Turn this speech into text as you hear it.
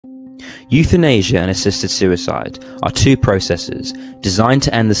Euthanasia and assisted suicide are two processes designed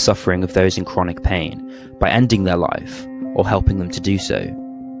to end the suffering of those in chronic pain by ending their life or helping them to do so.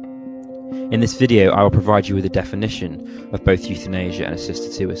 In this video, I will provide you with a definition of both euthanasia and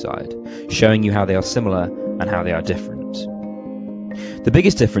assisted suicide, showing you how they are similar and how they are different. The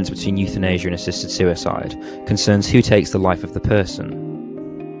biggest difference between euthanasia and assisted suicide concerns who takes the life of the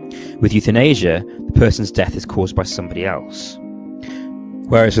person. With euthanasia, the person's death is caused by somebody else.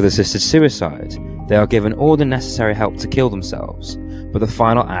 Whereas with assisted suicide, they are given all the necessary help to kill themselves, but the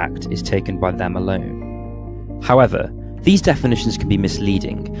final act is taken by them alone. However, these definitions can be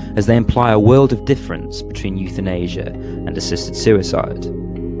misleading, as they imply a world of difference between euthanasia and assisted suicide.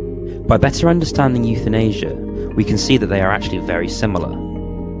 By better understanding euthanasia, we can see that they are actually very similar.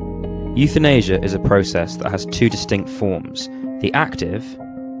 Euthanasia is a process that has two distinct forms, the active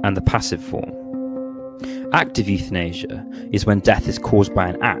and the passive form. Active euthanasia is when death is caused by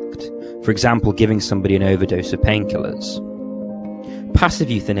an act, for example giving somebody an overdose of painkillers.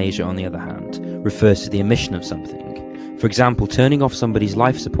 Passive euthanasia, on the other hand, refers to the omission of something, for example turning off somebody's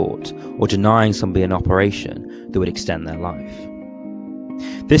life support or denying somebody an operation that would extend their life.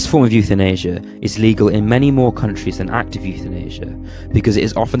 This form of euthanasia is legal in many more countries than active euthanasia because it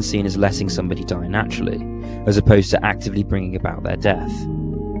is often seen as letting somebody die naturally, as opposed to actively bringing about their death.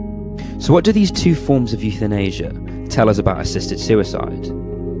 So what do these two forms of euthanasia tell us about assisted suicide?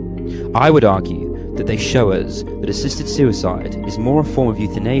 I would argue that they show us that assisted suicide is more a form of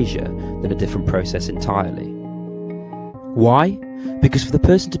euthanasia than a different process entirely. Why? Because for the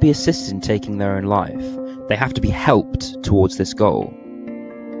person to be assisted in taking their own life, they have to be helped towards this goal.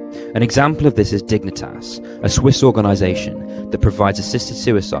 An example of this is Dignitas, a Swiss organisation that provides assisted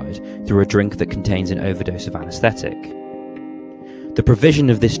suicide through a drink that contains an overdose of anaesthetic. The provision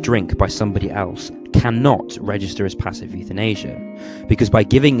of this drink by somebody else cannot register as passive euthanasia, because by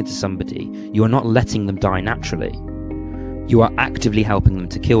giving it to somebody, you are not letting them die naturally. You are actively helping them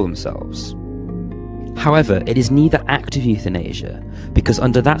to kill themselves. However, it is neither active euthanasia, because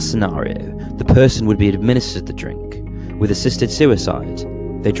under that scenario, the person would be administered the drink. With assisted suicide,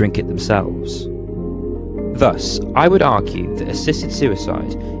 they drink it themselves. Thus, I would argue that assisted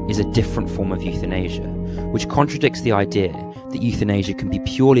suicide is a different form of euthanasia, which contradicts the idea that euthanasia can be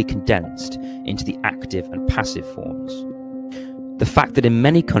purely condensed into the active and passive forms. The fact that in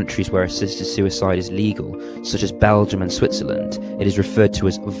many countries where assisted suicide is legal, such as Belgium and Switzerland, it is referred to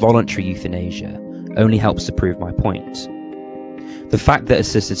as voluntary euthanasia, only helps to prove my point. The fact that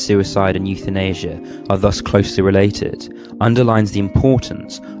assisted suicide and euthanasia are thus closely related underlines the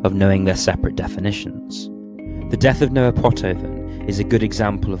importance of knowing their separate definitions. The death of Noah Pothoven is a good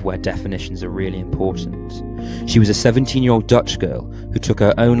example of where definitions are really important. She was a 17-year-old Dutch girl who took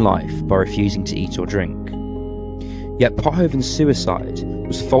her own life by refusing to eat or drink. Yet Pothoven's suicide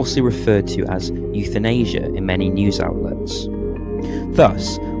was falsely referred to as euthanasia in many news outlets.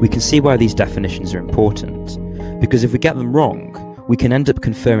 Thus, we can see why these definitions are important, because if we get them wrong, we can end up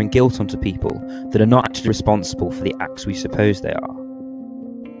conferring guilt onto people that are not actually responsible for the acts we suppose they are.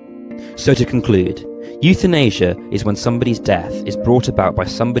 So to conclude, euthanasia is when somebody's death is brought about by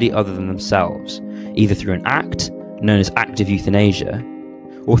somebody other than themselves, either through an act, known as active euthanasia,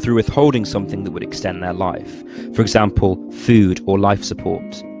 or through withholding something that would extend their life, for example, food or life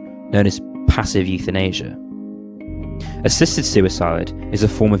support, known as passive euthanasia. Assisted suicide is a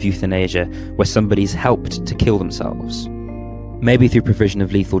form of euthanasia where somebody is helped to kill themselves, maybe through provision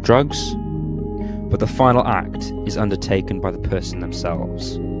of lethal drugs, but the final act is undertaken by the person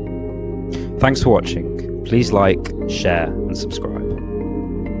themselves. Thanks for watching. Please like, share and subscribe.